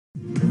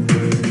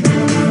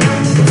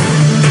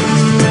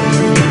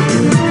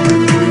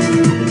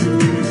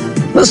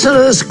Listen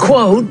to this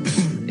quote.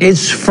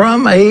 It's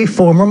from a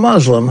former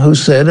Muslim who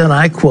said, and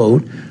I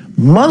quote,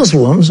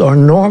 "Muslims are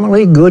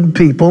normally good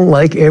people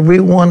like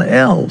everyone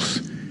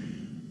else.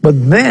 But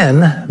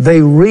then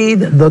they read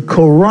the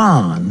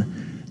Quran.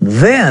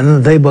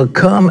 Then they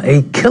become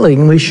a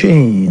killing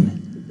machine."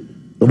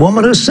 The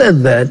woman who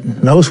said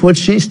that knows what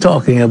she's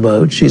talking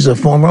about. She's a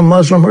former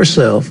Muslim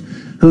herself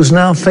who's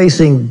now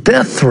facing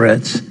death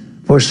threats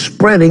for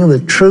spreading the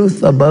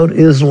truth about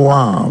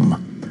Islam.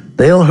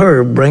 Dale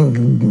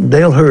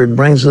Hurd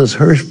brings us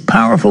her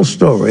powerful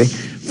story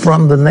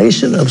from the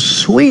nation of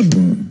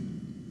Sweden.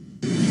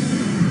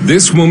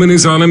 This woman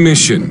is on a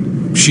mission.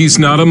 She's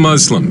not a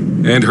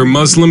Muslim, and her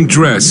Muslim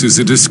dress is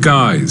a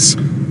disguise.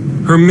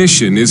 Her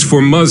mission is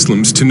for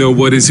Muslims to know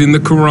what is in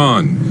the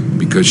Quran,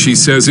 because she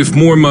says if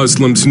more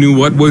Muslims knew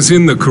what was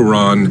in the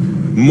Quran,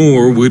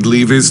 more would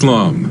leave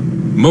Islam.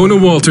 Mona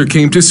Walter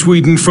came to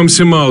Sweden from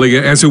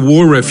Somalia as a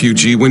war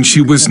refugee when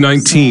she was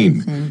 19.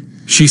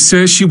 She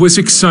says she was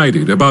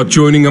excited about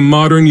joining a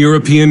modern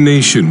European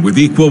nation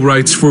with equal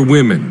rights for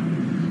women.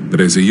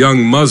 But as a young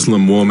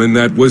Muslim woman,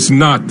 that was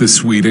not the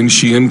Sweden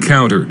she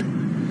encountered.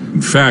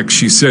 In fact,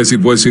 she says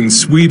it was in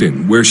Sweden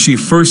where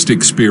she first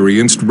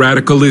experienced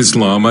radical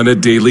Islam on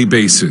a daily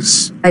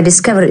basis. I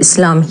discovered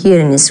Islam here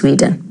in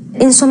Sweden.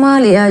 In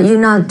Somalia,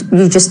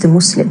 you're just a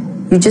Muslim.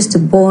 You're just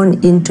born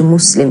into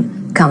Muslim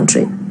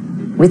country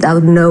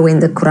without knowing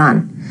the Quran.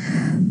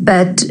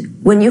 But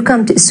when you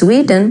come to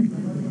Sweden,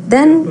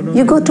 then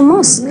you go to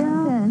mosque.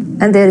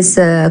 And there is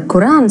a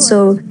Quran, so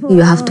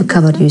you have to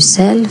cover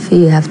yourself,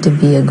 you have to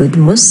be a good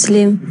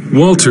Muslim.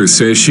 Walter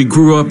says she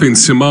grew up in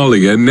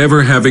Somalia never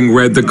having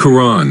read the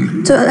Quran.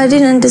 So I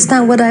didn't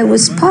understand what I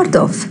was part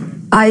of.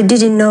 I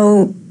didn't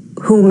know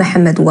who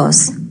Muhammad was.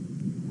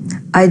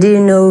 I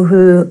didn't know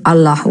who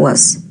Allah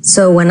was.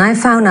 So when I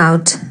found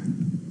out,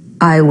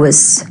 I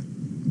was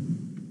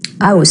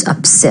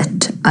upset.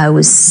 I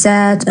was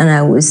sad and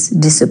I was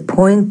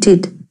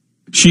disappointed.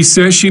 She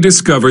says she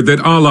discovered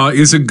that Allah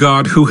is a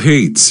God who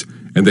hates,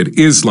 and that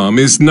Islam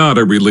is not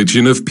a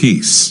religion of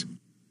peace.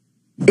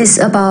 It's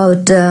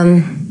about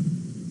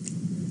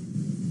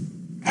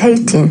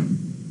hating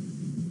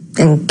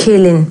and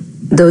killing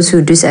those who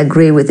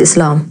disagree with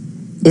Islam.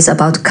 It's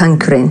about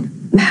conquering.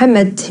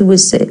 Muhammad, he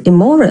was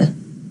immoral.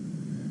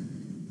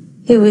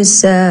 He was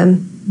a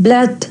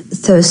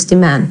bloodthirsty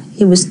man.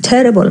 He was a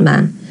terrible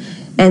man.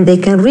 And they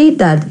can read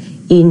that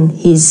in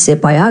his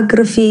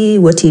biography,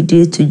 what he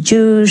did to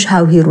Jews,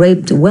 how he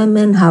raped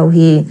women, how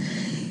he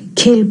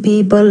killed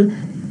people.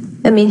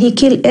 I mean, he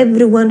killed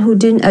everyone who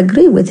didn't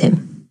agree with him.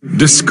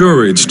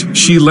 Discouraged,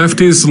 she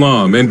left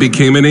Islam and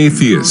became an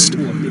atheist,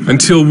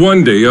 until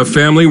one day a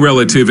family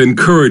relative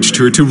encouraged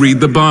her to read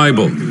the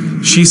Bible.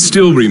 She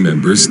still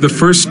remembers the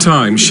first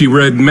time she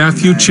read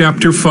Matthew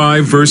chapter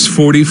 5, verse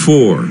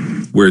 44,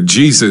 where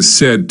Jesus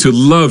said to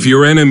love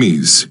your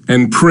enemies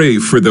and pray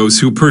for those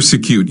who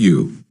persecute you.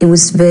 It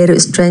was very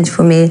strange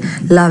for me,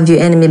 love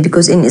your enemy,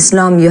 because in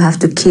Islam you have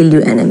to kill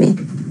your enemy.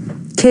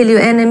 Kill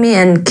your enemy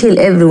and kill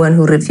everyone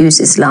who refuses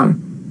Islam.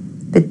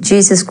 But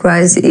Jesus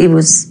Christ, it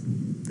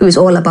was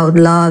all about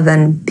love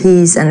and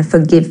peace and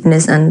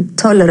forgiveness and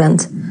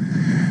tolerance.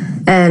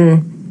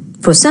 And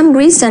for some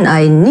reason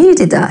I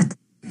needed that.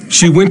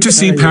 She went to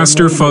see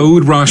Pastor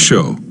Faoud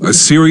Rasho, a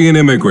Syrian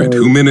immigrant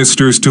who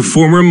ministers to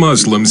former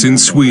Muslims in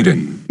Sweden.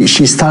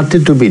 She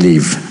started to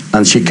believe,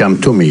 and she came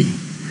to me.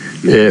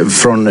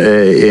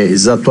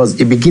 That was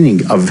the beginning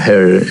of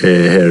her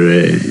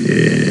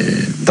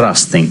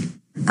trusting.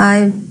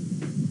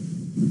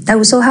 I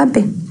was so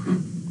happy.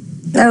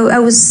 I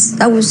was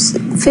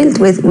filled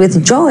with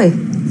joy.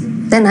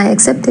 Then I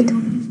accepted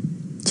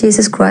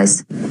Jesus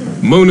Christ.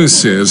 Mona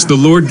says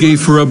the Lord gave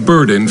her a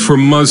burden for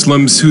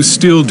Muslims who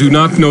still do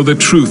not know the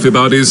truth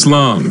about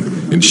Islam,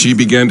 and she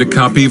began to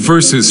copy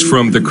verses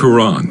from the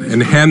Quran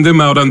and hand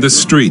them out on the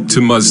street to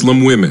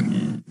Muslim women.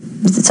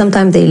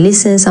 Sometimes they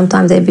listen,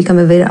 sometimes they become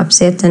very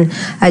upset, and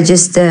I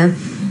just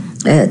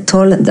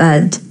told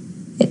that,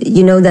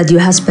 you know, that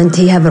your husband,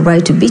 he have a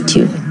right to beat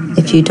you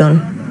if you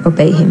don't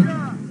obey him.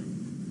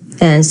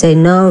 And say,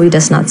 no, he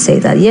does not say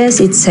that.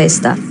 Yes, it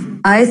says that.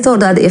 I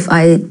thought that if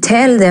I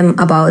tell them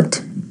about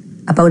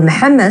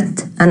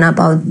Muhammad and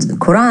about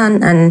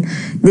Quran and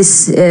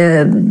this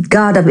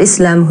God of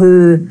Islam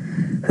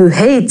who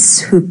hates,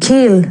 who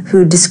kills,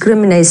 who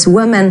discriminates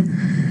women,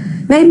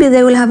 maybe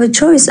they will have a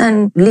choice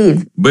and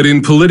leave. But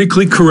in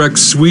politically correct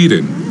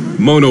Sweden,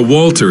 Mona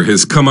Walter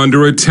has come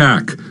under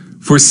attack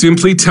for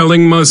simply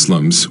telling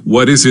Muslims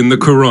what is in the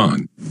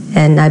Quran.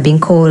 And I've been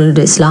called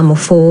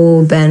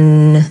Islamophobe,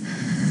 and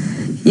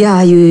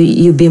yeah,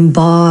 you've been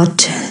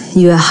bought,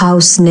 you're a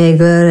house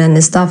nigger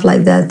and stuff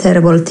like that,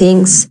 terrible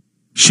things.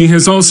 She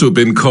has also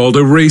been called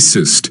a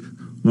racist.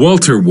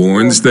 Walter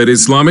warns that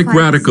Islamic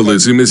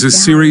radicalism is a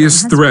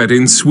serious threat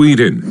in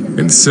Sweden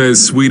and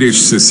says Swedish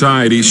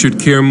society should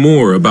care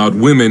more about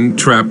women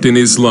trapped in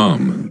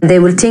Islam. They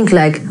will think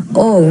like,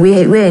 oh,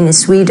 we're in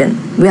Sweden,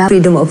 we have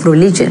freedom of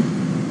religion.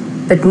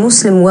 But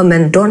Muslim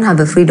women don't have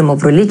a freedom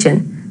of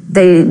religion.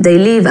 They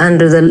live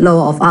under the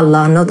law of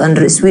Allah, not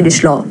under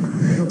Swedish law.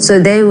 So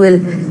they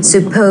will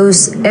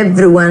suppose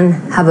everyone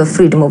have a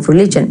freedom of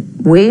religion.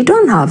 We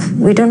don't have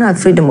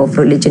freedom of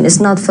religion. It's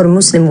not for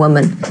Muslim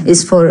women.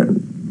 It's for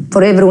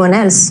everyone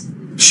else.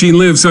 She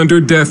lives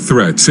under death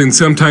threats and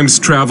sometimes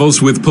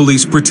travels with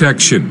police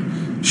protection.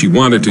 She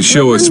wanted to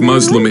show us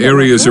Muslim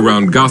areas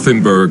around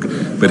Gothenburg,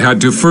 but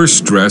had to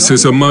first dress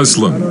as a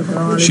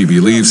Muslim. She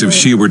believes if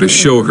she were to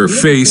show her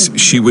face,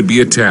 she would be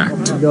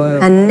attacked.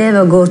 I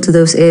never go to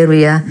those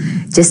areas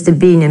just to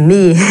be in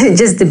me,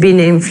 just to be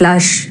in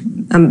flesh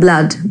and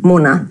blood,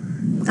 Mona.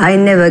 I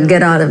never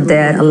get out of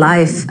there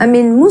alive. I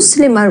mean,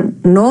 Muslims are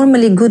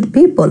normally good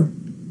people,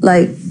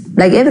 like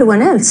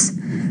everyone else.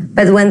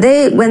 But when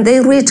they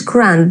read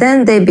Quran,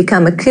 then they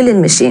become a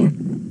killing machine.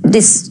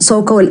 This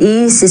so-called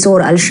ISIS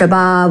or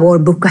Al-Shabaab or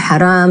Boko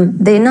Haram,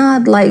 they're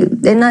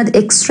not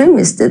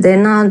extremists, they're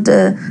not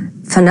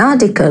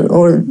fanatical,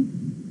 or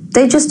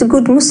they're just a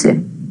good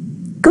Muslim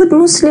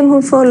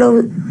who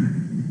follow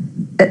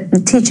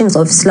the teachings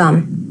of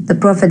Islam. The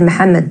Prophet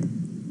Muhammad,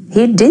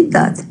 he did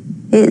that.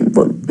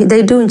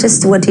 They're doing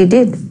just what he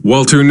did.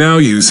 Walter now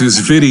uses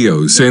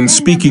videos and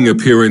speaking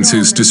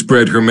appearances to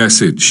spread her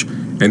message,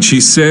 and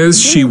she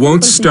says she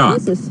won't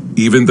stop,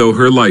 even though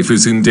her life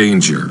is in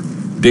danger.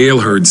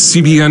 Dale heard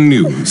CBN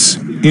News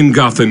in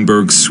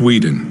Gothenburg,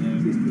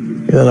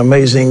 Sweden. It's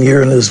amazing.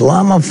 You're an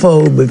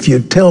Islamophobe if you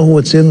tell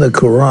what's in the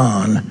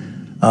Quran.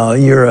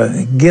 You're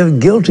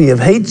guilty of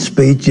hate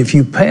speech if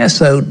you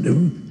pass out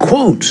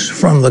quotes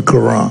from the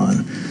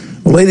Quran.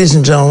 Well, ladies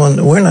and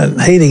gentlemen, we're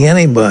not hating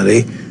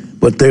anybody,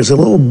 but there's a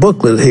little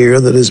booklet here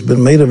that has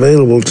been made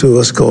available to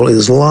us called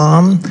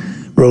Islam,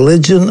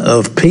 Religion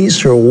of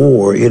Peace or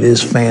War. It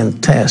is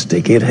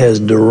fantastic. It has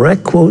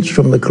direct quotes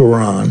from the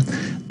Quran,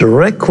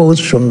 direct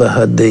quotes from the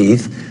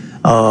Hadith,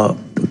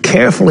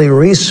 carefully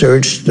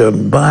researched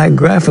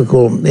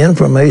biographical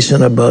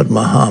information about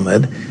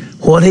Muhammad,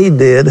 what he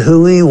did,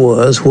 who he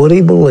was, what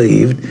he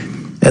believed,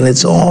 and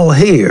it's all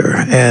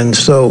here. And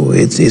so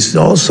it's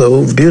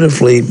also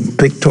beautifully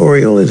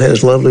pictorial. It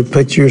has lovely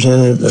pictures in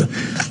it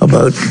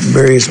about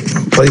various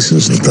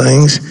places and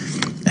things.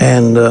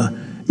 And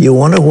you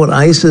wonder what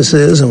ISIS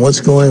is and what's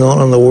going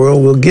on in the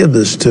world. We'll give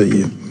this to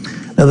you.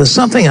 Now, there's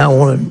something I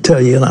want to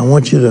tell you, and I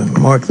want you to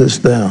mark this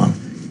down.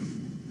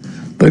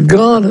 The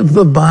God of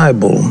the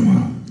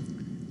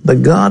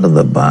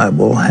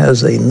Bible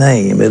has a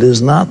name. It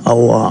is not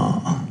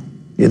Allah.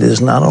 It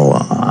is not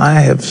Allah. I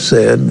have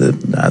said that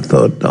I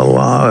thought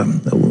Allah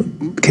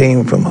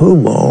came from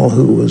Hubal,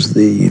 who was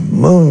the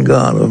moon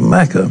god of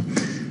Mecca.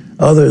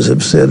 Others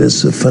have said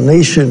it's a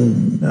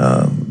Phoenician,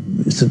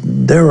 it's a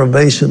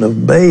derivation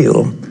of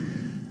Baal.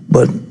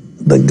 But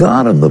the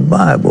God of the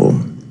Bible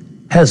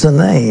has a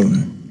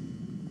name.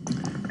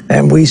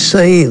 And we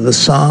say, the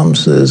Psalm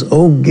says,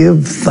 "Oh,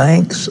 give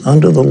thanks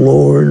unto the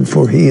Lord,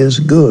 for he is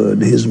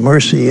good. His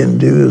mercy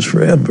endures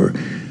forever."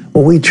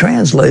 Well, we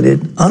translate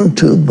it,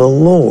 unto the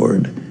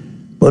Lord.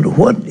 But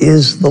what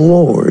is the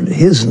Lord?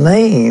 His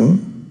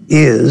name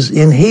is,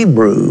 in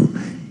Hebrew,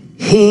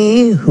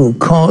 he who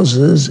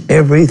causes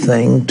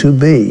everything to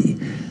be.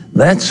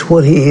 That's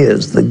what he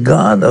is. The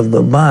God of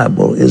the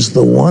Bible is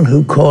the one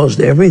who caused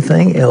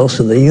everything else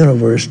in the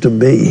universe to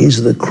be.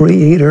 He's the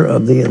creator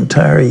of the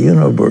entire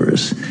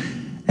universe.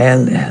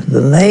 And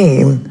the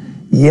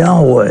name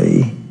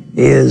Yahweh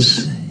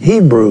is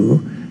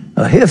Hebrew,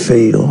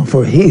 Hiphil,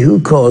 for he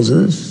who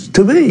causes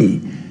to be.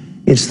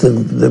 It's the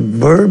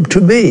verb to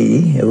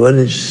be, but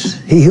it's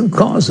he who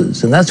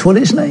causes, and that's what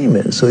his name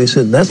is. So he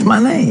said, that's my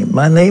name.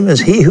 My name is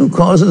he who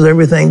causes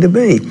everything to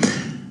be.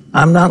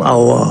 I'm not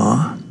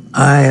Allah.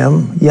 I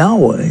am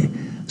Yahweh.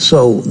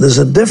 So there's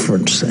a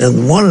difference.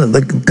 And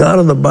the God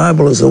of the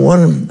Bible is the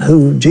one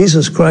who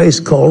Jesus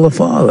Christ called the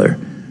Father.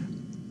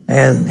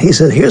 And he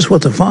said, here's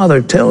what the Father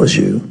tells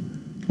you.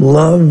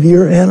 Love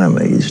your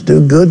enemies.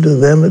 Do good to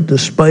them that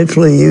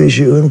despitefully use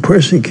you and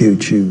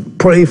persecute you.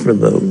 Pray for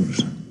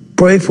those.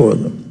 Pray for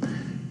them.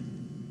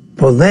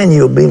 For then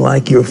you'll be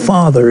like your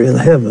Father in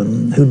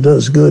heaven, who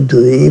does good to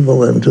the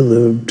evil and to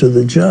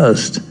the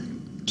just.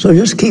 So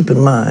just keep in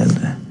mind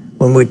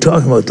when we're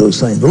talking about those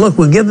things. But look,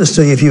 we'll give this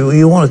to you if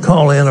you want to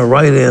call in or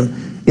write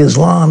in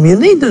Islam. You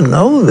need to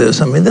know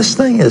this. I mean, this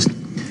thing is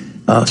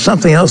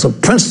something else. A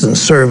Princeton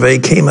survey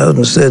came out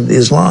and said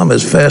Islam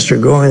is faster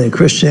growing than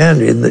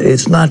Christianity.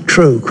 It's not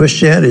true.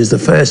 Christianity is the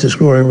fastest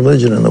growing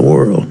religion in the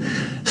world.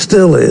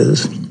 Still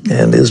is.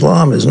 And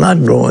Islam is not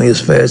growing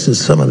as fast as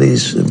some of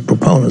these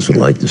proponents would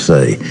like to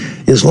say.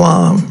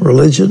 Islam,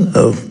 religion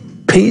of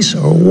peace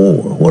or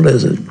war? What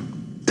is it?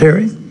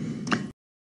 Terry?